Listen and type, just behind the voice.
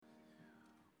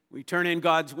We turn in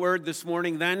God's Word this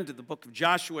morning then to the book of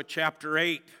Joshua chapter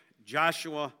 8.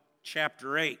 Joshua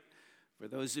chapter 8. For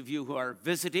those of you who are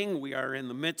visiting, we are in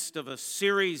the midst of a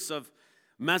series of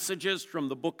messages from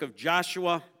the book of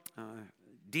Joshua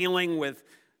dealing with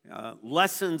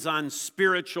lessons on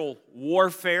spiritual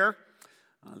warfare.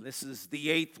 This is the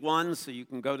 8th one, so you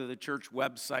can go to the church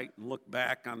website and look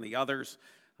back on the others.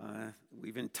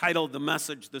 We've entitled the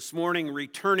message this morning,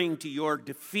 Returning to Your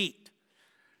Defeat.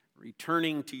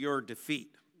 Returning to Your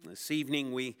Defeat. This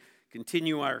evening we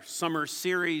continue our summer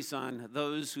series on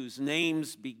those whose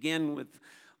names begin with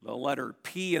the letter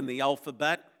P in the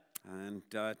alphabet. And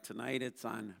tonight it's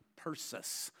on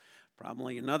Persis,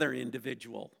 probably another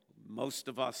individual most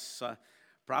of us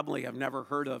probably have never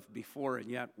heard of before, and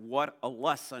yet what a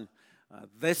lesson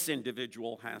this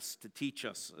individual has to teach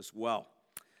us as well.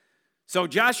 So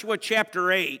Joshua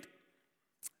chapter 8,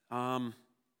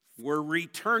 we're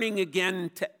returning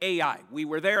again to Ai. We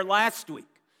were there last week,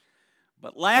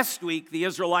 but last week the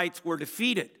Israelites were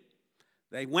defeated.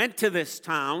 They went to this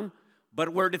town,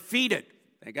 but were defeated.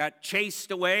 They got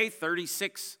chased away.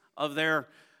 36 of their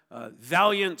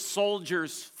valiant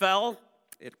soldiers fell.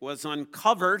 It was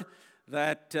uncovered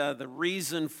that the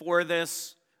reason for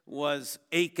this was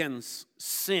Achan's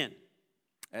sin.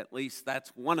 At least that's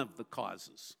one of the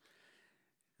causes.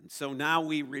 And so now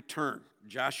we return,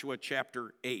 Joshua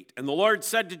chapter 8. And the Lord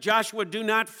said to Joshua, "Do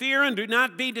not fear and do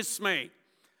not be dismayed.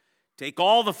 Take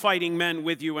all the fighting men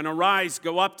with you and arise,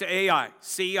 go up to Ai.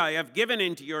 See, I have given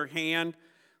into your hand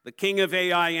the king of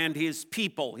Ai and his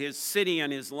people, his city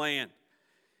and his land.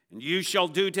 And you shall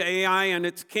do to Ai and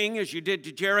its king as you did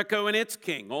to Jericho and its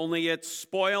king. Only its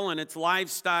spoil and its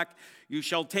livestock you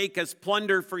shall take as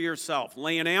plunder for yourself.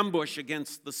 Lay an ambush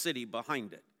against the city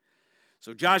behind it."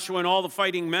 So Joshua and all the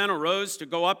fighting men arose to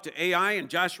go up to Ai, and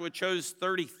Joshua chose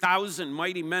 30,000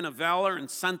 mighty men of valor and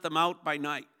sent them out by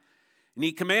night. And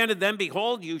he commanded them,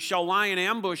 "Behold, you shall lie in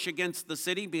ambush against the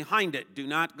city behind it. Do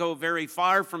not go very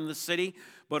far from the city,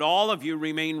 but all of you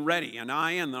remain ready. And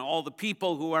I and all the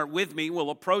people who are with me will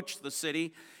approach the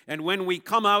city. And when we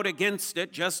come out against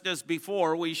it, just as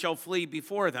before, we shall flee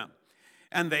before them.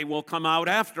 And they will come out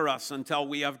after us until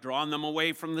we have drawn them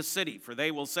away from the city. For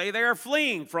they will say, 'They are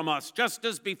fleeing from us just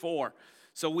as before.'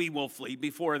 So we will flee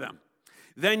before them.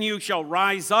 Then you shall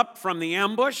rise up from the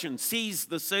ambush and seize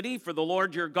the city, for the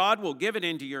Lord your God will give it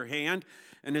into your hand.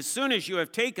 And as soon as you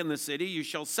have taken the city, you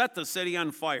shall set the city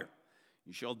on fire.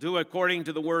 You shall do according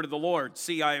to the word of the Lord.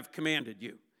 See, I have commanded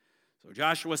you." So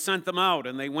Joshua sent them out,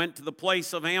 and they went to the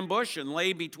place of ambush and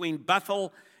lay between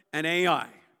Bethel and Ai,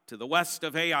 to the west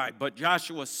of Ai. But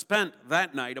Joshua spent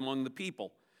that night among the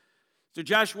people. So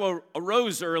Joshua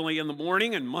arose early in the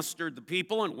morning and mustered the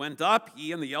people and went up,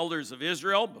 he and the elders of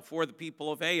Israel, before the people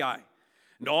of Ai.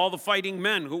 And all the fighting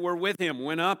men who were with him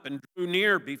went up and drew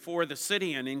near before the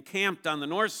city and encamped on the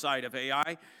north side of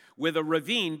Ai, with a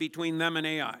ravine between them and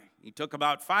Ai. He took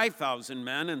about 5,000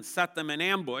 men and set them in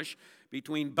ambush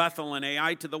between Bethel and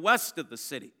Ai to the west of the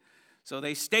city. So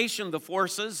they stationed the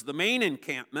forces, the main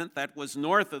encampment that was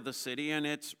north of the city, and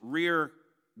its rear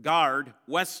guard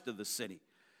west of the city.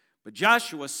 But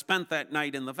Joshua spent that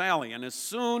night in the valley, and as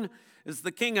soon as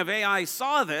the king of Ai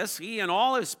saw this, he and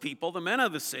all his people, the men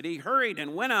of the city, hurried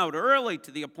and went out early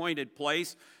to the appointed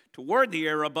place toward the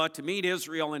Arabah to meet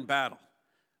Israel in battle.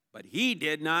 But he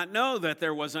did not know that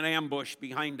there was an ambush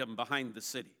behind him, behind the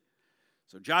city.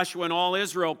 So Joshua and all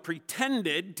Israel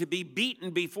pretended to be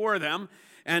beaten before them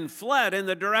and fled in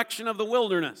the direction of the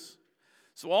wilderness.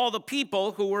 So all the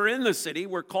people who were in the city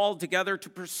were called together to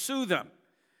pursue them.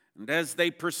 And as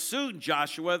they pursued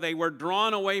Joshua, they were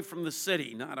drawn away from the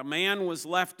city. Not a man was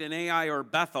left in Ai or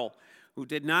Bethel who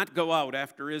did not go out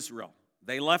after Israel.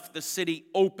 They left the city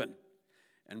open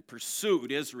and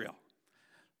pursued Israel.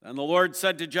 Then the Lord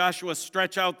said to Joshua,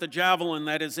 "Stretch out the javelin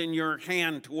that is in your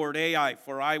hand toward Ai,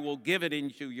 for I will give it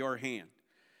into your hand."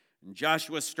 And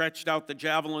Joshua stretched out the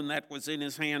javelin that was in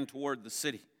his hand toward the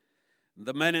city.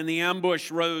 The men in the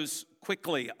ambush rose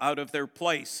quickly out of their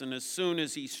place, and as soon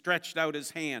as he stretched out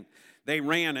his hand, they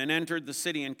ran and entered the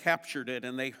city and captured it,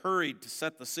 and they hurried to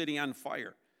set the city on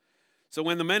fire. So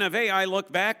when the men of Ai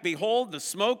looked back, behold, the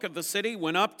smoke of the city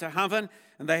went up to heaven,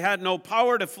 and they had no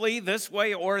power to flee this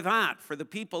way or that, for the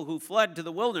people who fled to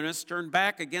the wilderness turned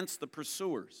back against the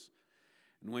pursuers.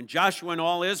 And when Joshua and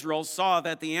all Israel saw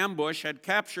that the ambush had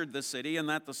captured the city and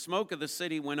that the smoke of the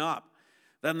city went up,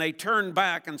 then they turned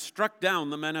back and struck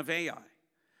down the men of Ai.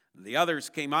 The others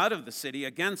came out of the city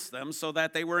against them, so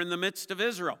that they were in the midst of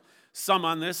Israel, some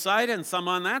on this side and some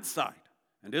on that side.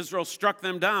 And Israel struck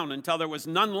them down until there was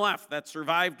none left that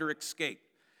survived or escaped.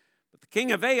 But the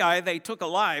king of Ai they took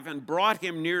alive and brought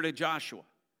him near to Joshua.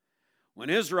 When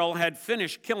Israel had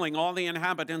finished killing all the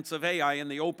inhabitants of Ai in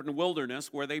the open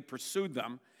wilderness where they pursued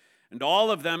them, and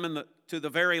all of them to the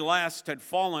very last had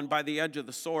fallen by the edge of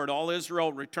the sword, all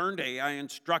Israel returned to Ai and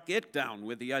struck it down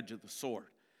with the edge of the sword.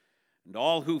 And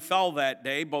all who fell that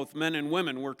day, both men and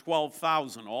women, were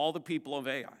 12,000, all the people of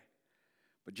Ai.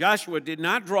 But Joshua did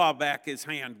not draw back his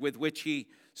hand with which he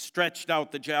stretched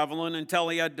out the javelin until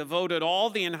he had devoted all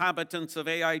the inhabitants of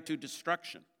Ai to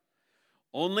destruction.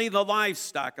 Only the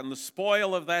livestock and the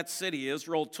spoil of that city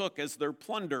Israel took as their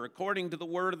plunder, according to the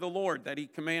word of the Lord that he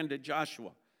commanded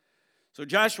Joshua. So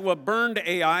Joshua burned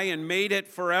Ai and made it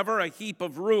forever a heap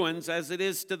of ruins, as it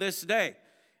is to this day.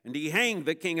 And he hanged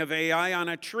the king of Ai on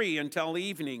a tree until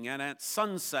evening, and at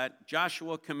sunset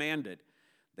Joshua commanded.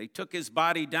 They took his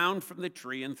body down from the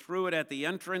tree and threw it at the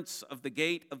entrance of the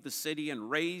gate of the city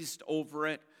and raised over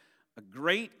it a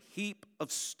great heap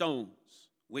of stones,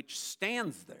 which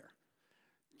stands there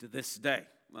to this day.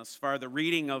 Thus far, the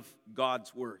reading of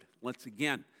God's word. Let's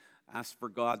again ask for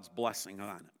God's blessing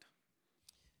on it.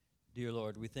 Dear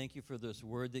Lord, we thank you for this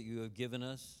word that you have given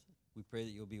us. We pray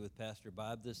that you'll be with Pastor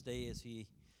Bob this day as he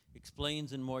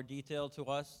explains in more detail to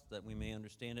us, that we may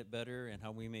understand it better and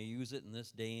how we may use it in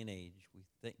this day and age.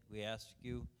 We ask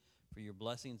you for your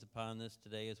blessings upon this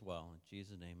today as well. In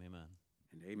Jesus' name, amen.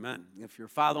 And amen. If you're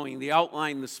following the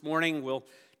outline this morning, we'll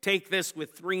take this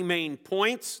with three main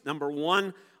points. Number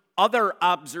one, other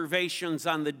observations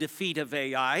on the defeat of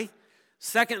Ai.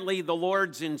 Secondly, the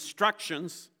Lord's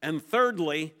instructions. And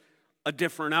thirdly, a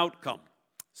different outcome.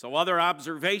 So other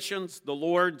observations, the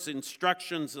Lord's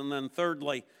instructions, and then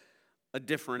thirdly, a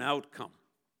different outcome.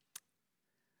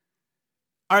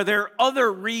 Are there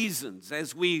other reasons,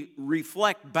 as we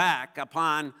reflect back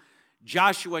upon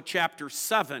Joshua chapter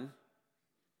 7,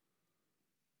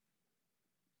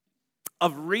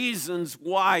 of reasons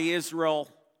why Israel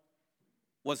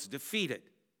was defeated?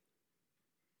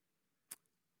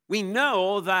 We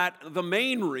know that the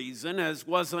main reason, as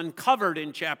was uncovered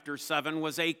in chapter 7,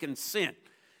 was Achan's sin.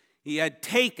 He had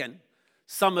taken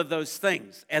some of those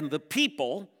things, and the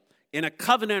people, in a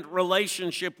covenant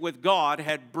relationship with God,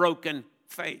 had broken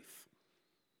faith.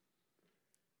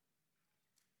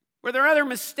 Were there other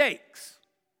mistakes?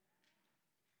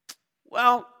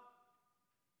 Well,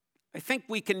 I think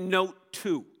we can note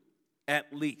two,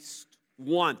 at least.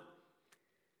 One,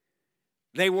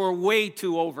 they were way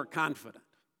too overconfident.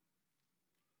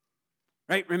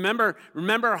 Right? Remember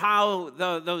how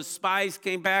those spies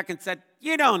came back and said,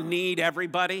 you don't need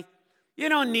everybody. You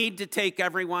don't need to take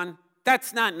everyone.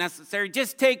 That's not necessary.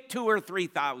 Just take 2,000 or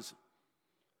 3,000.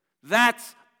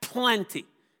 That's plenty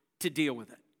to deal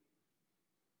with it.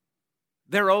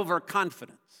 Their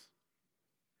overconfidence.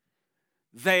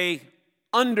 They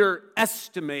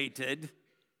underestimated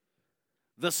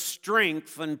the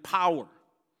strength and power.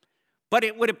 But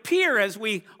it would appear, as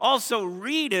we also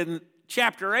read in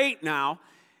chapter 8 now,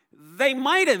 they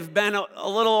might have been a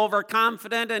little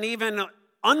overconfident and even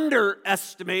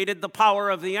underestimated the power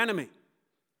of the enemy.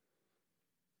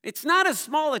 It's not as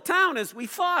small a town as we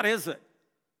thought, is it?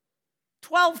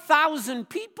 12,000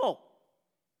 people.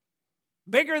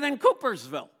 Bigger than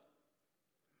Coopersville.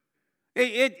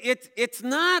 It's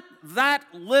not that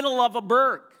little of a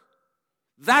burg.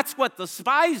 That's what the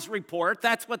spies report.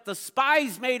 That's what the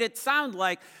spies made it sound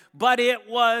like. But it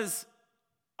was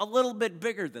a little bit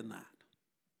bigger than that.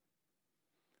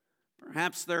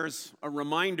 Perhaps there's a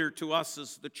reminder to us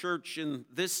as the church in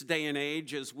this day and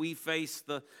age, as we face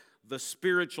the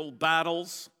spiritual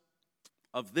battles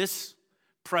of this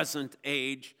present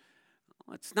age.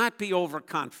 Let's not be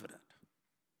overconfident.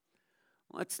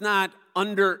 Let's not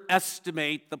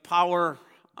underestimate the power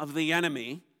of the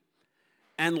enemy,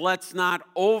 and let's not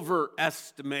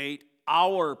overestimate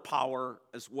our power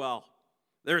as well.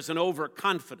 There's an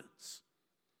overconfidence.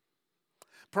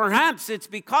 Perhaps it's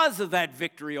because of that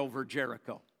victory over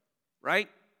Jericho, right?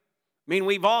 I mean,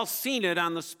 we've all seen it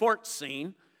on the sports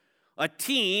scene. A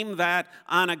team that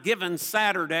on a given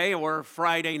Saturday or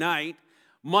Friday night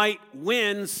might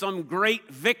win some great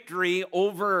victory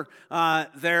over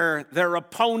their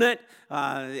opponent.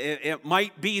 It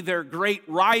might be their great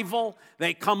rival.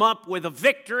 They come up with a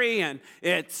victory, and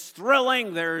it's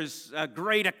thrilling. There's a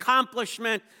great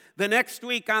accomplishment. The next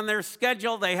week on their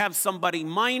schedule, they have somebody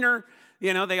minor.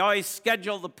 You know, they always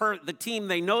schedule the team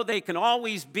they know they can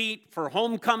always beat for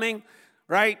homecoming,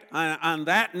 right, on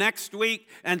that next week.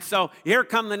 And so here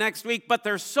come the next week, but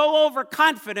they're so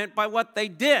overconfident by what they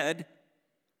did.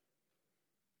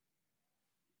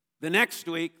 The next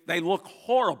week, they look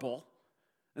horrible,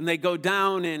 and they go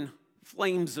down in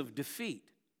flames of defeat.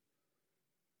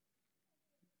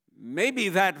 Maybe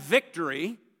that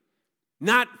victory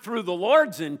Not through the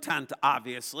Lord's intent,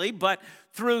 obviously, but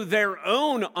through their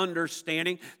own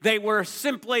understanding. They were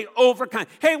simply overcome.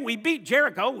 Hey, we beat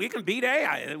Jericho. We can beat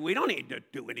Ai. We don't need to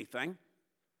do anything.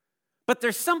 But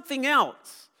there's something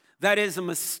else that is a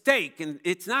mistake, and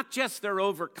it's not just their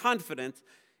overconfidence,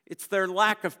 it's their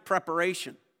lack of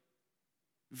preparation.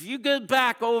 If you go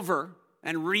back over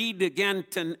and read again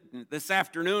this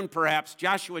afternoon, perhaps,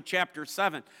 Joshua chapter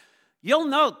 7, you'll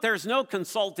note there's no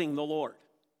consulting the Lord.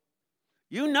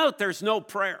 You note there's no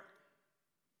prayer.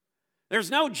 There's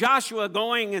no Joshua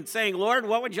going and saying, Lord,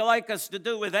 what would you like us to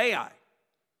do with Ai?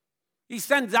 He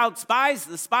sends out spies.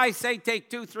 The spies say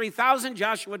take 3,000.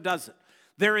 Joshua does it.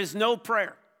 There is no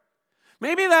prayer.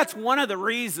 Maybe that's one of the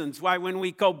reasons why when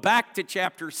we go back to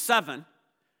chapter 7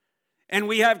 and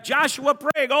we have Joshua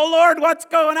praying, oh Lord, what's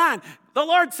going on? The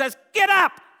Lord says, get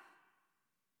up.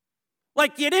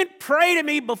 Like you didn't pray to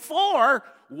me before.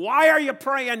 Why are you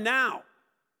praying now?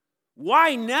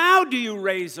 Why now do you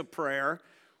raise a prayer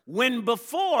when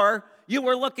before you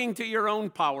were looking to your own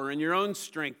power and your own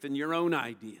strength and your own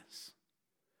ideas?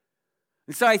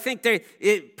 And so I think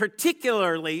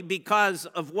particularly because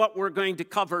of what we're going to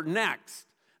cover next,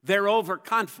 their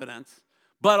overconfidence,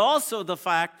 but also the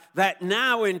fact that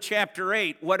now in chapter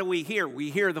 8, what do we hear?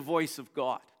 We hear the voice of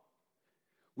God.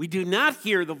 We do not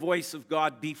hear the voice of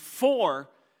God before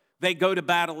they go to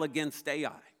battle against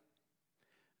Ai.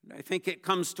 And I think it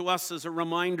comes to us as a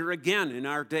reminder again in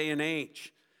our day and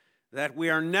age that we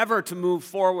are never to move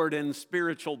forward in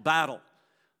spiritual battle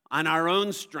on our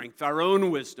own strength, our own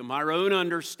wisdom, our own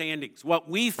understandings, what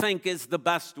we think is the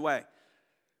best way.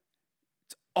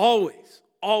 It's always,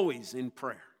 always in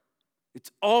prayer.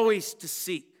 It's always to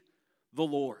seek the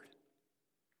Lord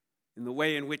in the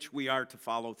way in which we are to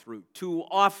follow through. Too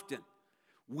often,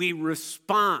 we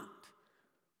respond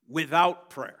without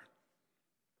prayer.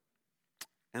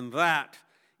 And that,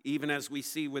 even as we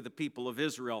see with the people of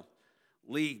Israel,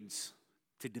 leads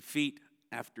to defeat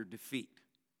after defeat.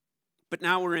 But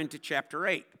now we're into chapter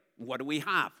 8. What do we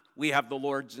have? We have the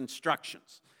Lord's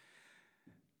instructions.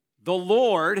 The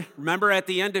Lord, remember at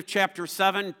the end of chapter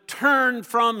 7, turned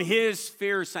from his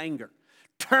fierce anger.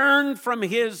 Turned from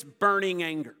his burning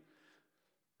anger.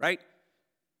 Right?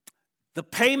 The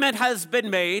payment has been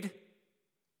made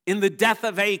in the death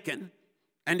of Achan.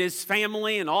 And his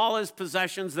family and all his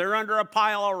possessions, they're under a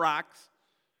pile of rocks.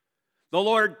 The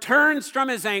Lord turns from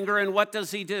his anger, and what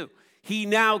does he do? He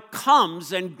now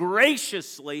comes and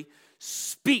graciously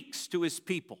speaks to his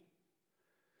people.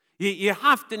 You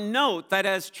have to note that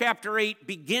as chapter 8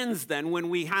 begins then, when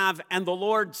we have, and the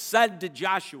Lord said to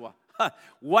Joshua,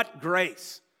 what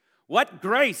grace. What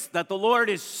grace that the Lord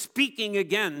is speaking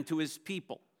again to his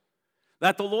people.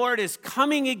 That the Lord is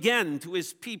coming again to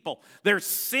his people. Their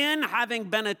sin having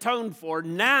been atoned for,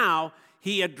 now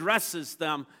he addresses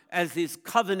them as his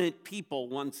covenant people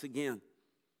once again.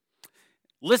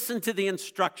 Listen to the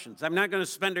instructions. I'm not going to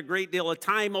spend a great deal of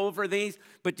time over these,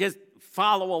 but just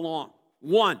follow along.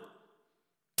 1,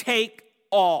 take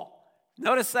all.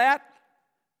 Notice that?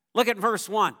 Look at verse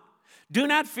 1. Do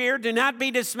not fear, do not be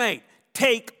dismayed.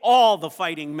 Take all the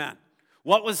fighting men.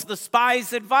 What was the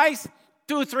spies' advice?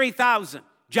 3,000.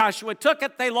 Joshua took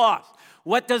it, they lost.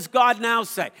 What does God now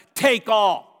say? Take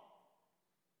all.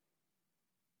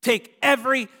 Take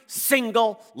every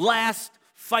single last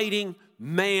fighting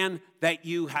man that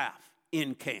you have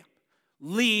in camp.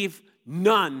 Leave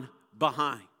none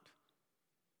behind.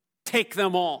 Take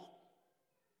them all.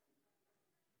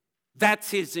 That's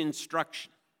his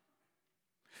instruction.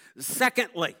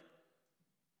 Secondly,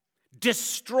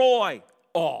 destroy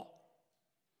all.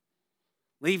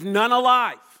 Leave none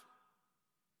alive.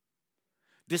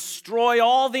 Destroy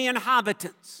all the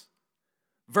inhabitants.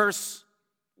 Verse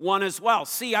 1 as well.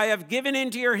 See, I have given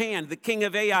into your hand the king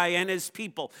of Ai and his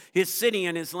people, his city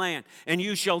and his land. And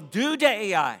you shall do to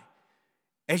Ai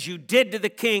as you did to the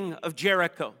king of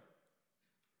Jericho.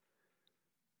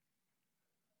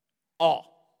 All.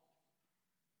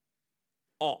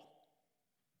 All.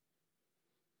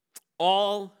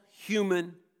 All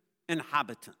human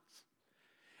inhabitants.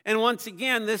 And once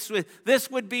again, this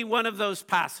would be one of those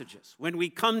passages. When we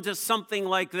come to something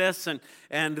like this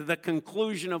and the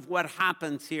conclusion of what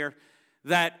happens here,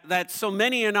 that so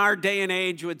many in our day and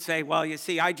age would say, well, you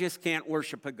see, I just can't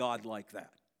worship a God like that.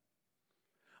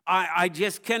 I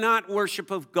just cannot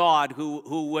worship a God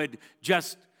who would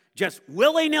just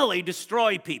willy-nilly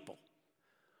destroy people.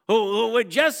 Who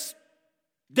would just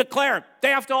declare they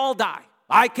have to all die.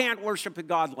 I can't worship a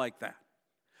God like that.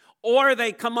 Or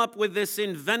they come up with this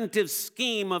inventive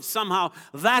scheme of somehow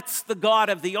that's the God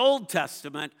of the Old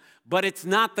Testament, but it's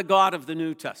not the God of the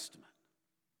New Testament.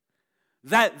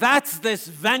 That's this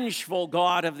vengeful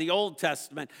God of the Old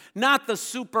Testament, not the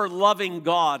super loving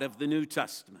God of the New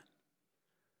Testament.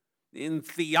 In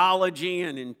theology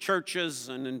and in churches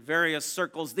and in various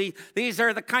circles, these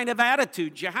are the kind of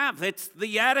attitudes you have. It's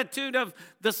the attitude of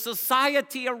the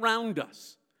society around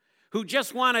us who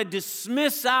just want to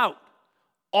dismiss out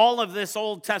all of this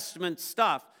Old Testament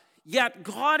stuff. Yet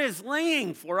God is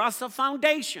laying for us a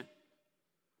foundation.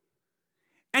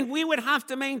 And we would have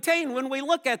to maintain, when we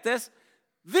look at this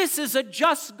is a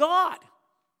just God.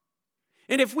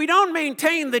 And if we don't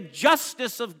maintain the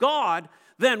justice of God,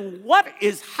 then what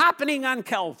is happening on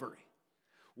Calvary?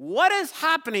 What is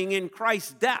happening in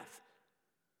Christ's death?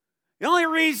 The only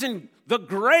reason the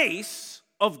grace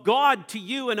of God to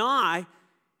you and I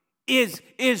is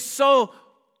so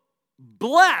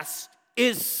blessed,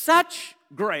 is such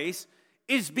grace,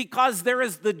 is because there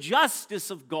is the justice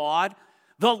of God,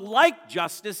 the like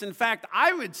justice. In fact,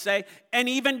 I would say an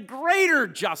even greater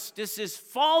justice is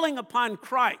falling upon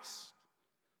Christ.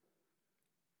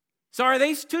 So are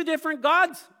these two different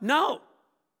gods? No.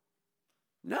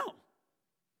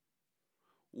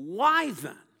 Why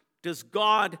then does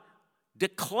God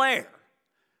declare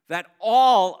that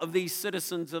all of these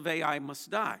citizens of Ai must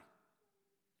die?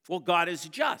 Well, God is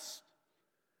just,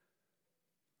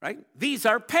 right? These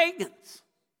are pagans.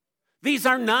 These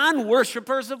are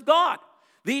non-worshipers of God.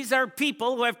 These are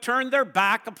people who have turned their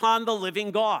back upon the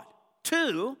living God.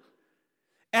 2,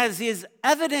 as is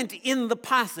evident in the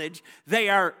passage, they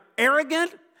are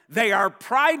arrogant, they are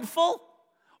prideful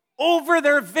over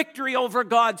their victory over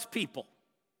God's people.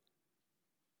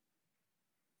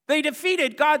 They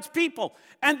defeated God's people,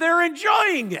 and they're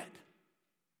enjoying it,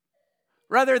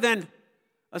 rather than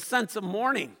a sense of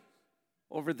mourning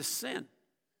over the sin,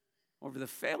 over the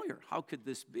failure. How could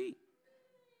this be?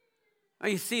 Now,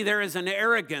 you see, there is an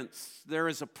arrogance, there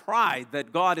is a pride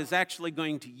that God is actually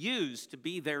going to use to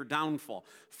be their downfall.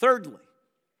 Thirdly,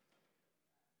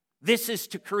 this is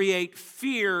to create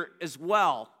fear as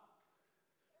well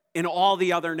in all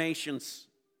the other nations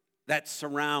that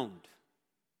surround.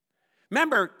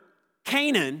 Remember,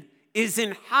 Canaan is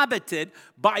inhabited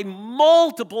by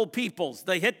multiple peoples.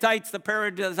 The Hittites, the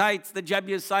Perizzites, the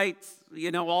Jebusites,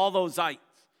 all those ites.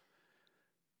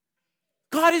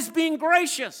 God is being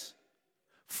gracious.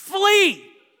 Flee.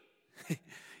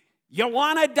 You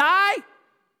want to die?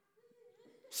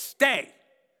 Stay.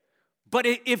 But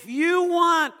if you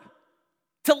want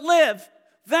to live,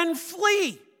 then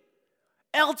flee.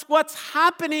 Else what's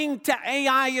happening to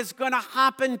Ai is going to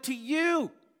happen to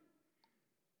you.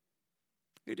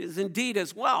 It is indeed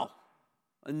as well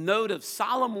a note of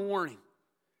solemn warning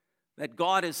that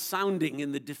God is sounding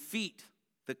in the defeat,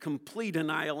 the complete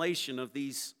annihilation of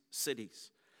these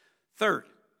cities. Third,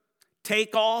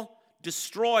 take all,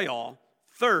 destroy all.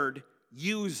 Third,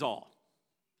 use all.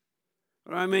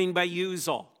 What do I mean by use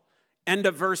all? End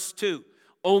of verse 2.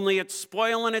 Only its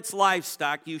spoil and its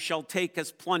livestock you shall take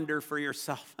as plunder for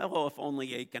yourself. Oh, if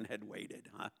only Achan had waited,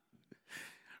 huh?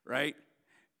 Right?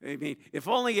 I mean, if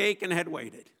only Achan had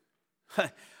waited.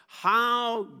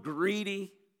 How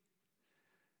greedy.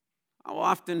 How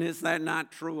often is that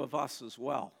not true of us as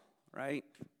well, right?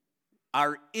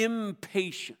 Our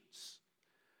impatience.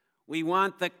 We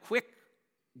want the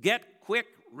get quick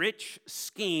rich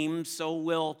scheme, so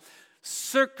we'll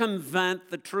circumvent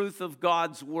the truth of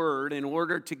God's word in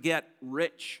order to get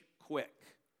rich quick.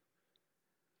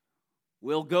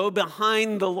 We'll go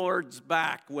behind the Lord's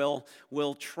back. We'll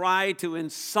try to in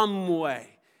some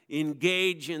way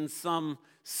engage in some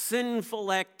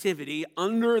sinful activity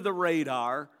under the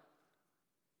radar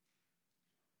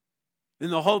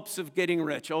in the hopes of getting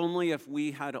rich. Only if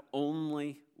we had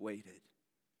only waited.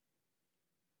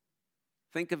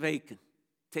 Think of Achan.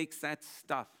 Takes that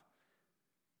stuff.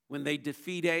 When they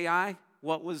defeat Ai,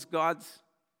 what was God's?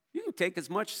 You can take as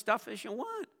much stuff as you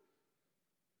want.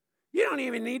 You don't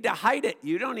even need to hide it.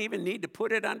 You don't even need to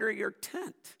put it under your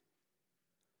tent.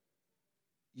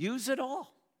 Use it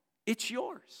all. It's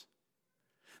yours.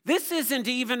 This isn't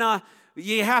even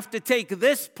you have to take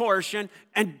this portion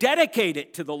and dedicate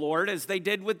it to the Lord as they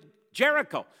did with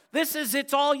Jericho. This is,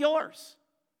 it's all yours.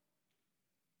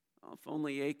 Oh, if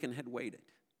only Achan had waited.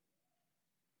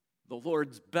 The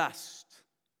Lord's best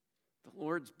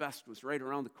was right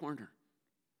around the corner.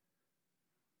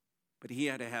 But he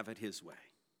had to have it his way.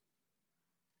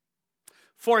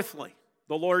 Fourthly,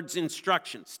 the Lord's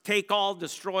instructions. Take all,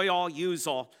 destroy all, use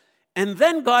all. And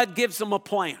then God gives them a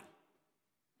plan.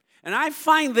 And I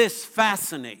find this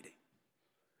fascinating.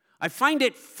 I find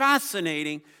it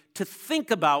fascinating to think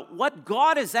about what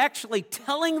God is actually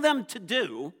telling them to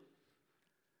do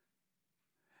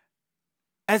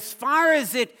as far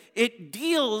as it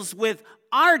deals with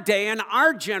our day and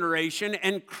our generation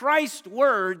and Christ's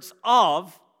words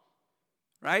of,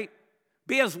 right?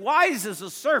 Be as wise as a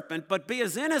serpent, but be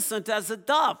as innocent as a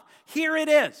dove. Here it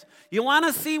is. You want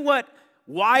to see what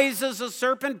wise as a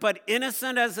serpent, but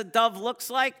innocent as a dove looks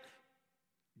like?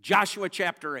 Joshua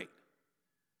chapter 8.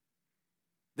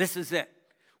 This is it.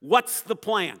 What's the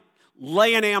plan?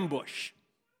 Lay an ambush.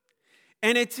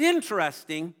 And it's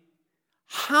interesting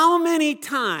how many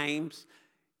times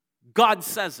God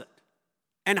says it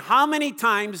and how many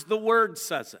times the Word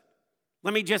says it.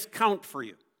 Let me just count for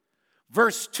you.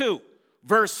 Verse 2,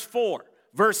 verse 4,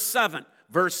 verse 7,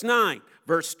 verse 9,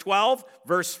 verse 12,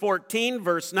 verse 14,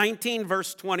 verse 19,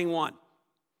 verse 21.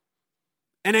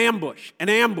 An ambush, an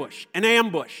ambush, an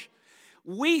ambush.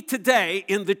 We today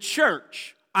in the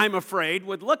church, I'm afraid,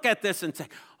 would look at this and say,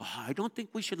 oh, I don't think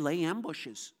we should lay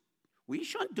ambushes. We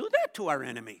shouldn't do that to our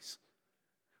enemies.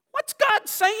 What's God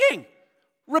saying?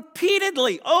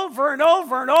 Repeatedly, over and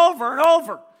over and over and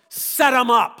over. Set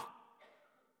them up.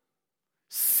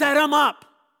 Set them up.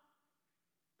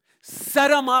 Set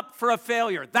them up for a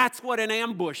failure. That's what an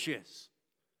ambush is.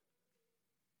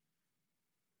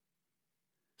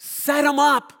 Set them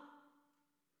up.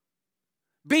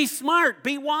 Be smart.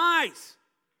 Be wise.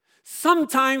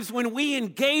 Sometimes when we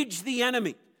engage the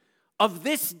enemy of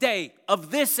this day,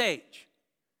 of this age,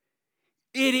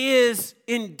 it is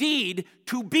indeed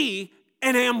to be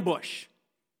an ambush.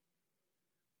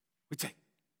 We'd say,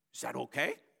 is that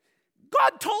okay?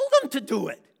 God told them to do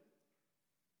it.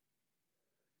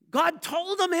 God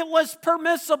told them it was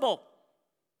permissible.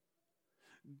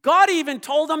 God even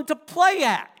told them to play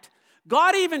act.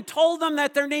 God even told them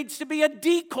that there needs to be a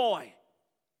decoy.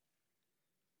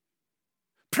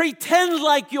 Pretend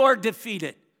like you're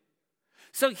defeated.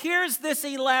 So here's this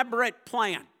elaborate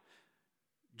plan.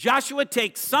 Joshua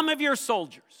takes some of your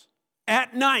soldiers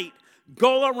at night,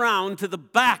 go around to the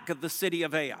back of the city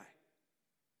of Ai.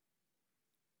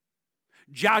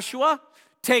 Joshua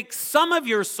takes some of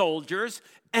your soldiers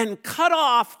and cut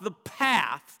off the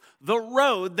path, the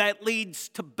road that leads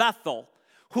to Bethel,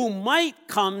 who might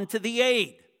come to the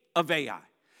aid of Ai.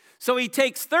 So he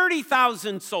takes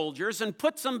 30,000 soldiers and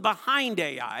puts them behind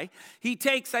Ai. He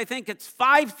takes, I think it's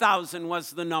 5,000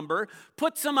 was the number,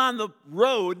 puts them on the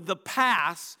road, the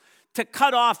pass, to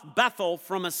cut off Bethel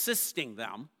from assisting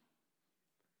them.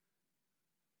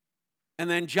 And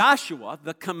then Joshua,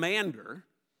 the commander,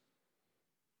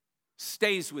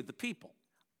 stays with the people.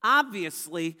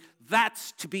 Obviously,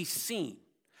 that's to be seen.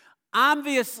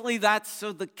 Obviously, that's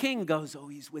so the king goes, oh,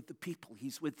 he's with the people.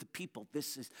 He's with the people.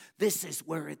 This is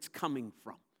where it's coming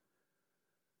from.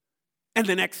 And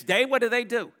the next day, what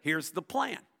do? Here's the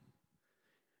plan.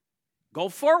 Go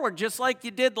forward just like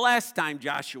you did last time,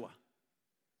 Joshua.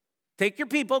 Take your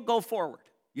people, go forward.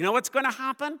 You know what's going to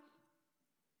happen?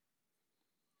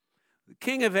 The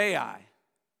king of Ai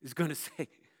is going to say,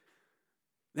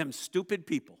 them stupid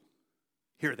people,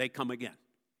 here they come again.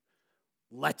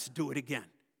 Let's do it again.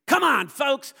 Come on,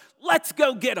 folks, let's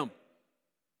go get them.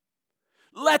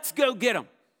 Let's go get them.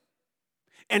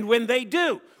 And when they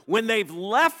do, when they've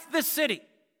left the city,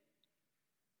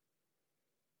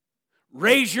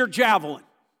 raise your javelin.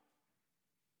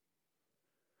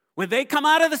 When they come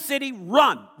out of the city,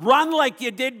 run. Run like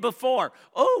you did before.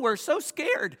 Oh, we're so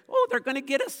scared. Oh, they're going to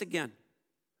get us again.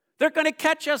 They're going to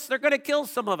catch us. They're going to kill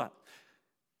some of us.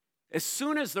 As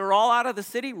soon as they're all out of the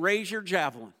city, raise your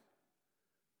javelin.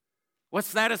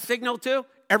 What's that a signal to?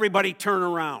 Everybody turn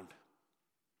around.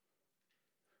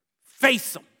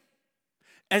 Face them.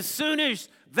 As soon as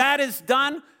that is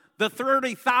done, the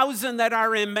 30,000 that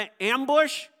are in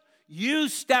ambush, you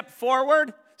step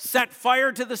forward, set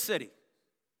fire to the city.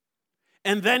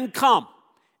 And then come.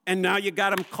 And now you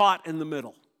got them caught in the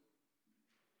middle.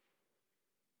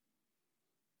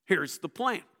 Here's the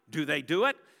plan. Do they do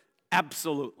it?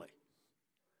 Absolutely.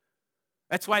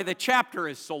 That's why the chapter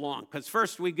is so long, because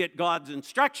first we get God's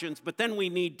instructions, but then we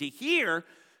need to hear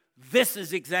this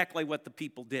is exactly what the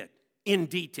people did in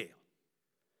detail.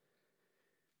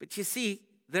 But you see,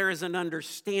 there is an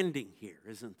understanding here,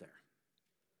 isn't there?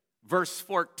 Verse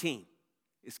 14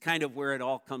 is kind of where it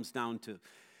all comes down to.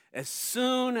 As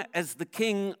soon as the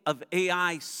king of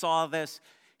Ai saw this,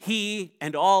 he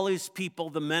and all his people,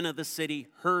 the men of the city,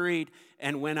 hurried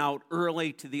and went out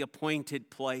early to the appointed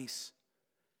place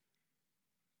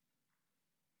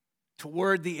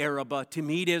toward the Arabah to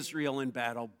meet Israel in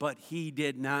battle, but he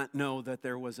did not know that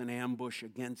there was an ambush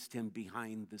against him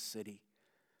behind the city.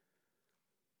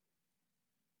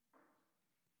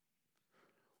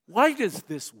 Why does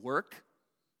this work?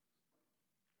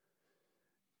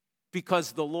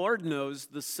 Because the Lord knows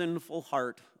the sinful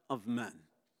heart of men.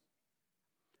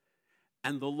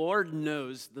 And the Lord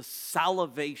knows the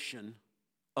salivation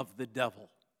of the devil.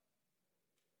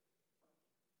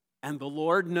 And the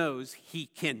Lord knows he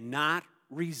cannot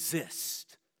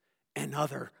resist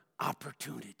another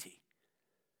opportunity.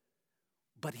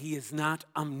 But he is not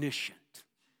omniscient.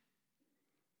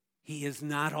 He is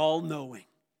not all-knowing.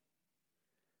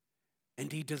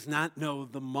 And he does not know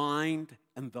the mind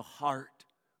and the heart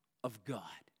of God.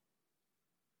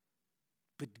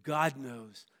 But God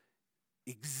knows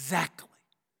exactly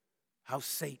how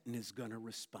Satan is going to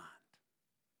respond.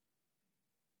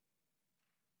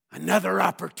 Another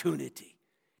opportunity.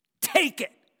 Take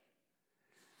it.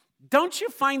 Don't you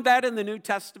find that in the New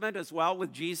Testament as well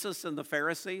with Jesus and the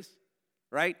Pharisees,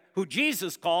 right? Who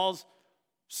Jesus calls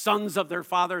sons of their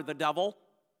father, the devil.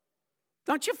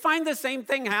 Don't you find the same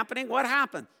thing happening? What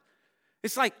happens?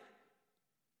 It's like,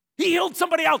 he healed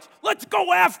somebody else. Let's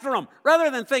go after him. Rather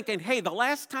than thinking, hey, the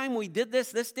last time we did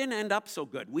this didn't end up so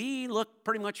good. We look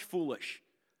pretty much foolish.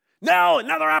 No,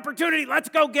 another opportunity. Let's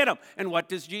go get him. And what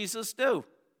does Jesus do?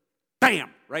 Bam,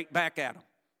 right back at him.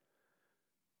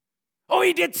 Oh,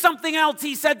 he did something else.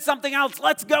 He said something else.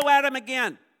 Let's go at him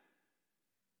again.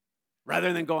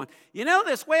 Rather than going,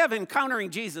 this way of encountering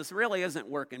Jesus really isn't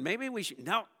working. Maybe we should.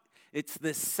 No, it's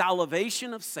this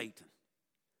salivation of Satan.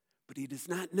 But he does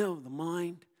not know the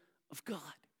mind of God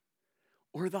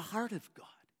or the heart of God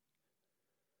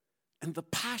and the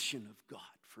passion of God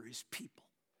for his people.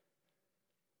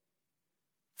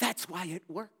 That's why it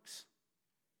works.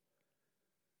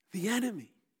 The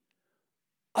enemy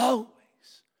always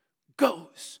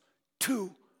goes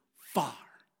too far.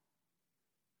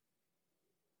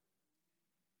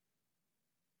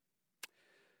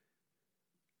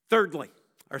 Thirdly,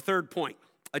 our third point,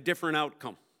 a different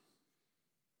outcome.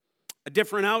 A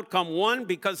different outcome, one,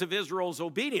 because of Israel's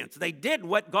obedience. They did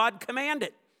what God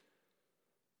commanded,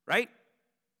 right?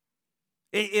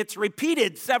 It's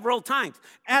repeated several times.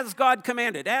 As God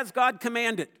commanded, as God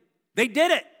commanded. They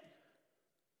did it.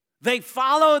 They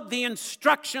followed the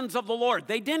instructions of the Lord.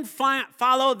 They didn't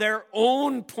follow their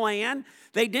own plan.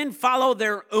 They didn't follow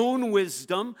their own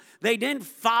wisdom. They didn't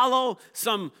follow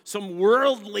some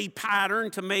worldly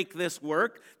pattern to make this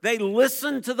work. They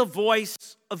listened to the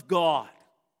voice of God.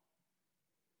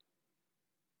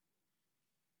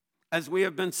 As we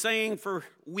have been saying for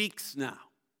weeks now,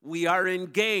 we are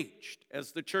engaged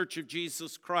as the Church of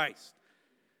Jesus Christ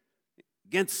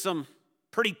against some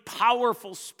pretty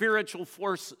powerful spiritual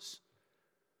forces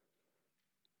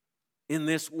in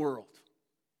this world.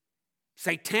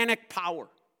 Satanic power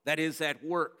that is at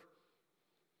work.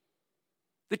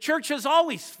 The church has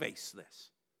always faced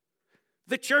this.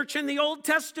 The church in the Old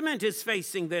Testament is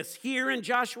facing this here in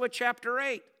Joshua chapter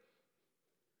 8.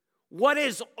 What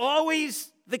is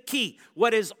always the key?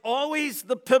 What is always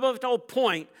the pivotal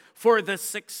point for the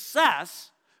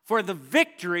success, for the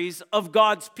victories of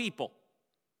God's people?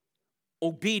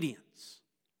 Obedience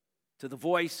to the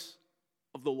voice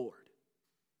of the Lord.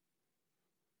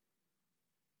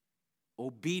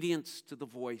 Obedience to the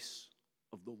voice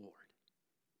of the Lord.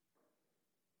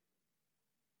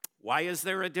 Why is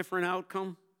there a different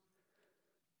outcome?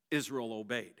 Israel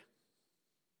obeyed.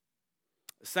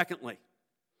 Secondly,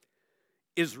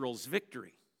 Israel's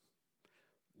victory.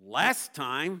 Last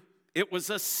time, it was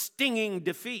a stinging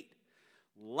defeat.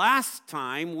 Last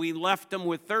time, we left them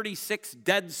with 36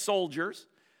 dead soldiers.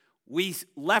 We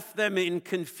left them in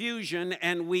confusion,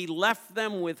 and we left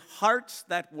them with hearts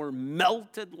that were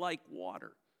melted like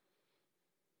water.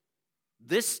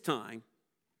 This time,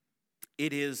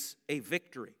 it is a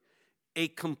victory, a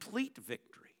complete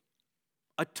victory,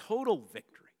 a total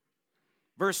victory.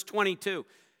 Verse 22.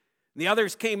 The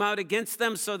others came out against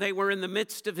them, so they were in the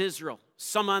midst of Israel,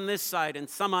 some on this side and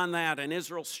some on that, and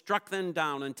Israel struck them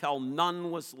down until none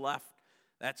was left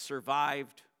that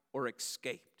survived or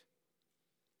escaped.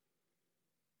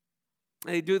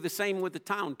 And they do the same with the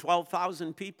town,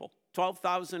 12,000 people,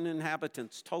 12,000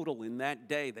 inhabitants total in that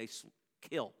day they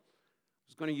kill. I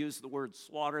was going to use the word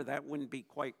slaughter, that wouldn't be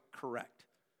quite correct.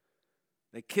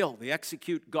 They kill, they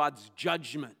execute God's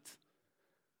judgment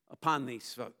upon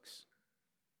these folks.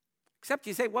 Except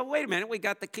you say, well, wait a minute, we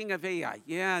got the king of Ai.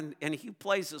 Yeah, and he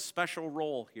plays a special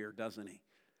role here, doesn't he?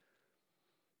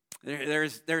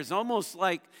 There's almost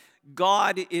like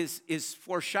God is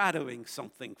foreshadowing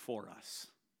something for us.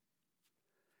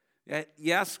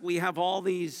 Yes, we have all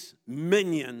these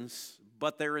minions,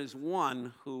 but there is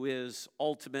one who is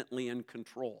ultimately in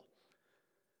control.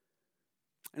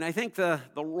 And I think the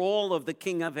role of the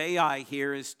king of Ai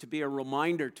here is to be a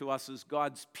reminder to us as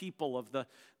God's people of the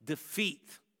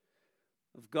defeat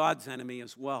of God's enemy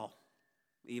as well,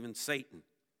 even Satan.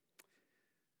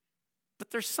 But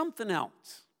there's something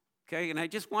else, Okay, and I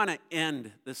just want to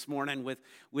end this morning with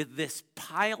this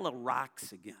pile of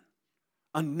rocks again.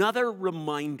 Another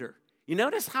reminder. You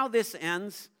notice how this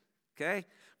ends? Okay,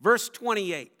 verse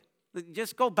 28.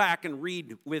 Just go back and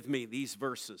read with me these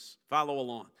verses. Follow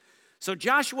along. So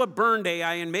Joshua burned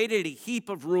Ai and made it a heap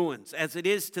of ruins, as it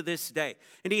is to this day.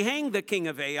 And he hanged the king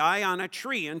of Ai on a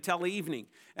tree until evening.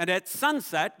 And at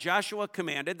sunset, Joshua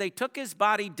commanded, they took his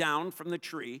body down from the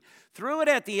tree, threw it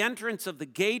at the entrance of the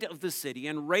gate of the city,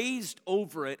 and raised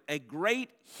over it a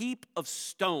great heap of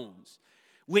stones,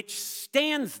 which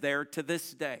stands there to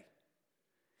this day.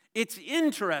 It's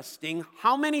interesting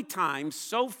how many times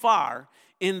so far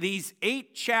in these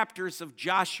 8 chapters of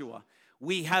Joshua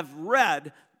we have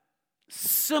read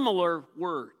similar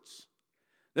words.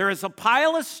 There is a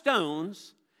pile of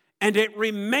stones, and it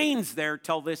remains there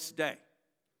till this day.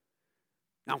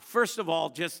 Now, first of all,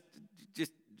 just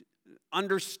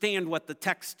understand what the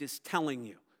text is telling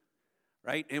you,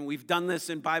 right? And we've done this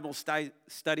in Bible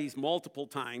studies multiple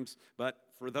times, but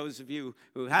for those of you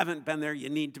who haven't been there, you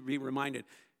need to be reminded.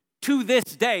 To this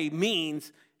day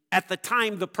means at the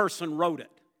time the person wrote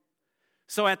it.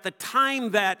 So at the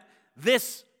time that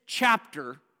this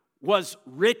chapter was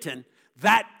written,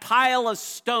 that pile of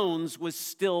stones was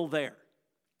still there.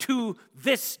 To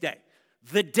this day,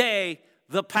 the day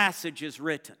the passage is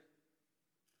written.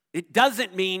 It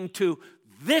doesn't mean to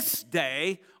this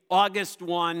day, August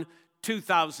 1,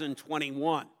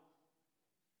 2021.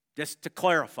 Just to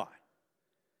clarify.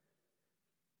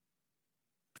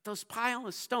 But those pile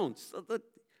of stones, the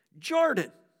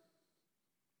Jordan,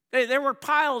 there were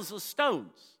piles of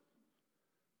stones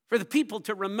for the people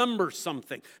to remember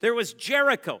something. There was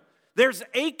Jericho. There's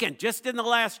Achan, just in the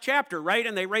last chapter, right?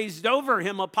 And they raised over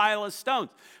him a pile of stones.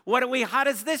 How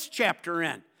does this chapter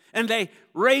end? And they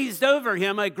raised over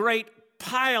him a great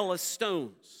pile of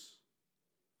stones.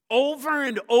 Over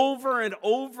and over and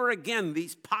over again,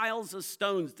 these piles of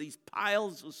stones, these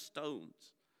piles of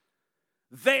stones.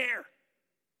 There.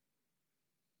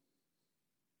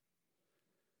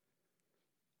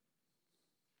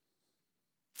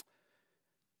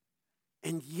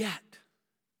 And yet,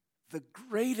 the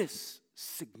greatest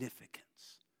significance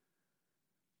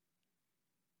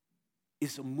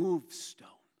is a moved stone.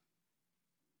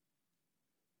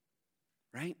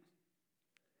 Right?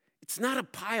 It's not a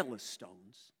pile of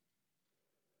stones.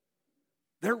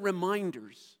 They're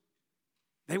reminders.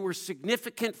 They were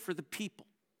significant for the people.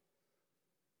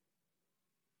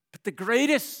 But the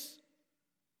greatest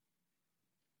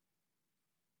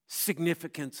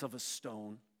significance of a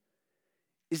stone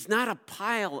is not a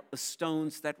pile of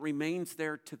stones that remains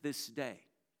there to this day.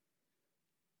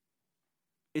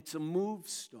 It's a moved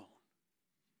stone.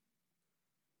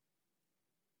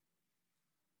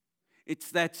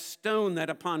 It's that stone that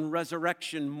upon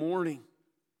resurrection morning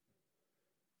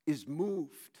is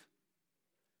moved.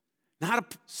 Not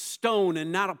a stone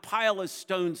and not a pile of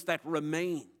stones that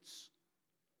remains,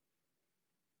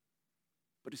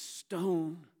 but a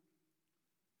stone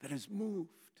that is moved.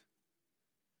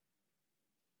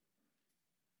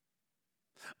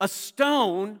 A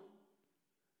stone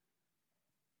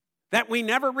that we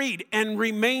never read and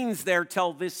remains there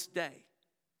till this day.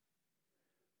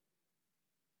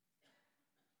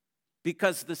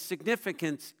 Because the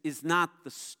significance is not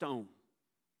the stone.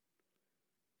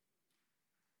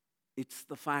 It's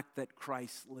the fact that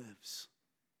Christ lives.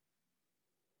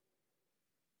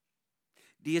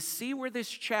 Do you see where this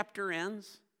chapter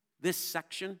ends? This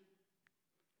section?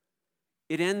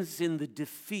 It ends in the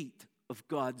defeat of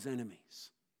God's enemies.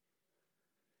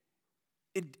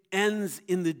 It ends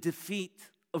in the defeat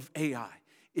of Ai.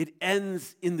 It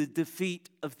ends in the defeat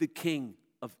of the king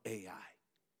of Ai.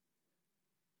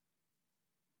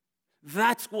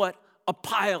 That's what a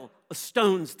pile of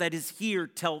stones that is here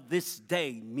till this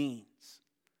day means.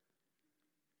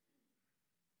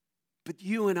 But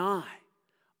you and I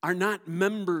are not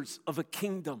members of a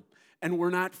kingdom, and we're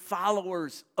not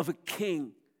followers of a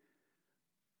king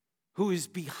who is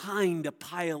behind a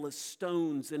pile of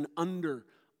stones and under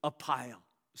a pile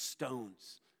of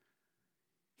stones.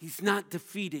 He's not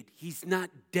defeated. He's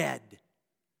not dead.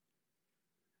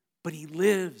 But he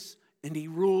lives and he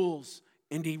rules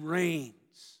and he reigns.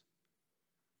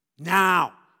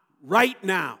 Now, right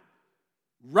now,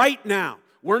 right now.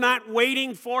 We're not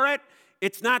waiting for it.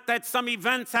 It's not that some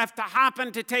events have to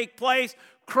happen to take place.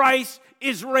 Christ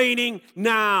is reigning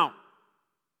now.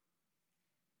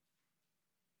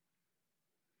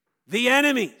 The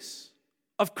enemies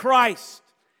of Christ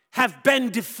have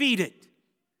been defeated.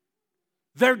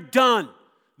 They're done.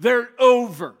 They're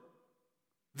over.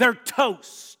 They're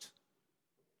toast.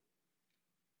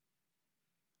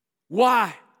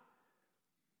 Why?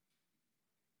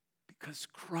 Because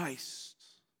Christ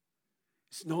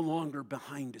is no longer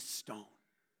behind a stone.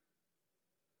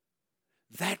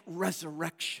 That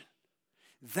resurrection,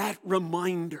 that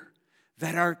reminder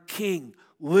that our King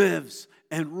lives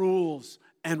and rules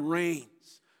and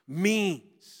reigns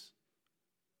means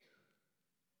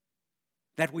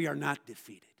that we are not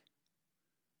defeated.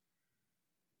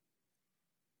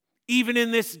 Even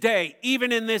in this day,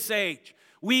 even in this age,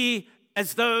 we,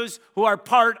 as those who are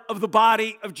part of the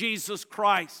body of Jesus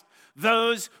Christ,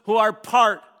 those who are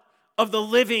part of the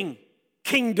living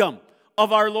kingdom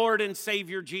of our Lord and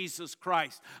Savior Jesus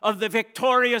Christ, of the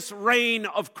victorious reign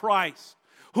of Christ,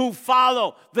 who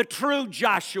follow the true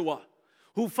Joshua,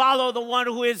 who follow the one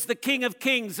who is the King of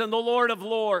Kings and the Lord of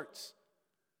Lords.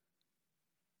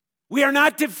 We are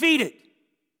not defeated.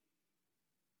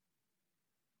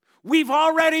 We've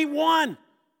already won.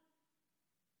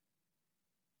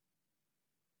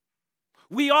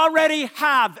 We already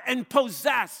have and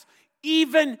possess,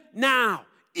 even now,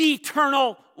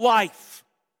 eternal life.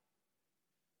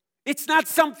 It's not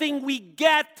something we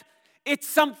get, it's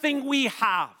something we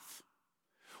have.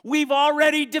 We've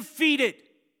already defeated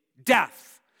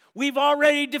death. We've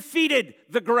already defeated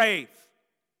the grave.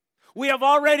 We have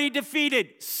already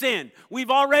defeated sin.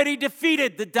 We've already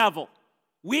defeated the devil.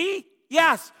 We?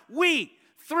 Yes, we,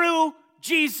 through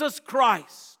Jesus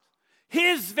Christ.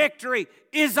 His victory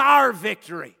is our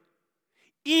victory.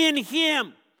 In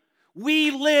Him,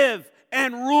 we live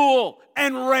and rule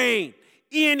and reign.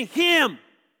 In Him,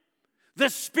 the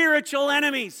spiritual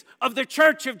enemies of the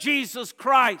Church of Jesus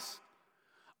Christ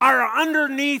are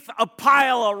underneath a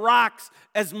pile of rocks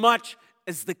as much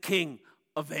as the king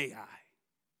of Ai.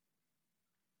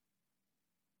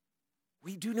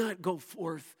 We do not go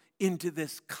forth into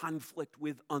this conflict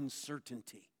with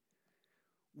uncertainty.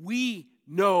 We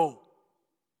know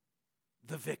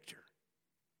the victor.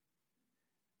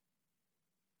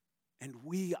 And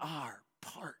we are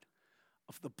part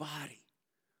of the body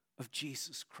of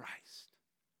Jesus Christ.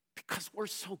 Because we're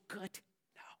so good?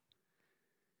 No.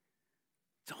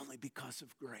 It's only because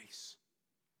of grace.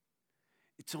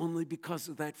 It's only because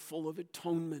of that full of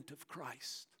atonement of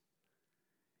Christ.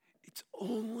 It's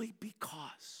only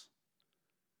because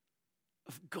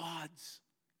of God's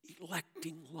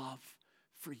electing love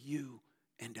for you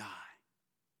and I.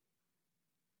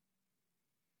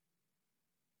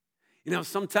 You know,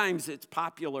 sometimes it's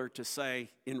popular to say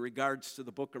in regards to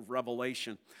the book of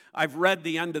Revelation, I've read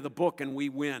the end of the book and we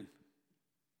win.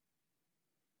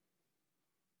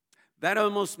 That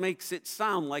almost makes it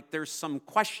sound like there's some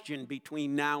question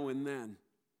between now and then.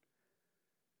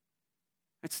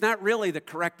 It's not really the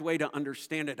correct way to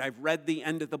understand it. I've read the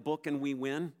end of the book and we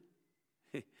win.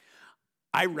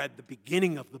 I read the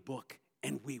beginning of the book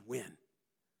and we win.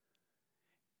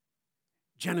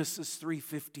 Genesis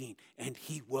 3:15, and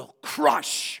he will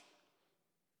crush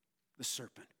the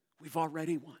serpent. We've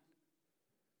already won.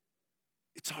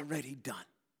 It's already done.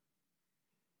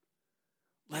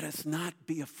 Let us not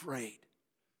be afraid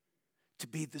to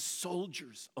be the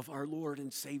soldiers of our Lord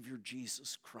and Savior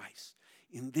Jesus Christ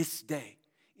in this day,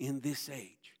 in this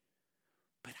age.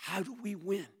 But how do we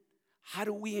win? How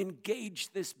do we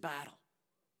engage this battle?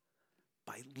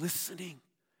 By listening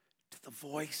to the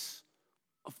voice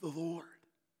of the Lord.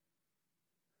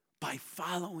 By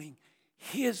following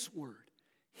His word,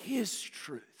 His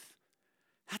truth.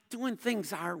 Not doing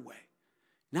things our way.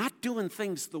 Not doing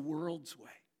things the world's way.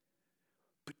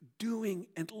 But doing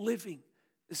and living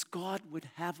as God would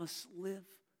have us live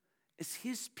as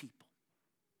His people.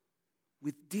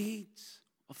 With deeds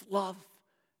of love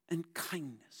and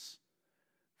kindness,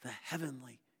 the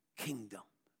heavenly kingdom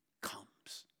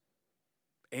comes.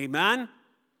 Amen?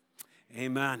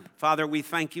 Amen. Father, we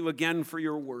thank you again for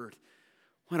your word.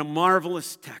 What a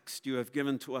marvelous text you have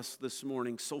given to us this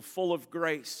morning, so full of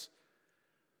grace,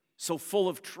 so full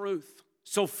of truth,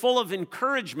 so full of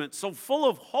encouragement, so full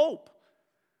of hope,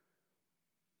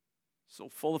 so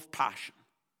full of passion.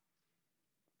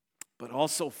 But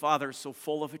also, Father, so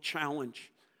full of a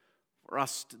challenge for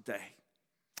us today.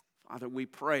 Father, we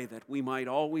pray that we might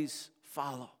always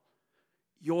follow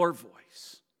your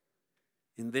voice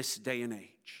in this day and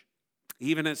age.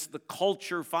 Even as the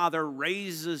culture, Father,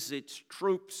 raises its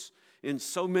troops in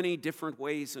so many different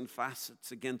ways and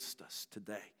facets against us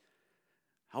today.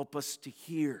 Help us to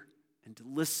hear and to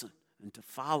listen and to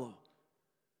follow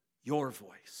your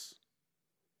voice.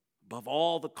 Above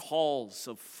all the calls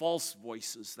of false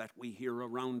voices that we hear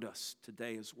around us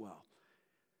today as well.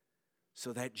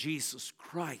 So that Jesus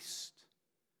Christ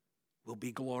will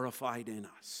be glorified in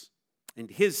us. In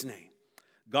His name,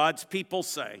 God's people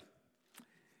say,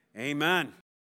 Amen.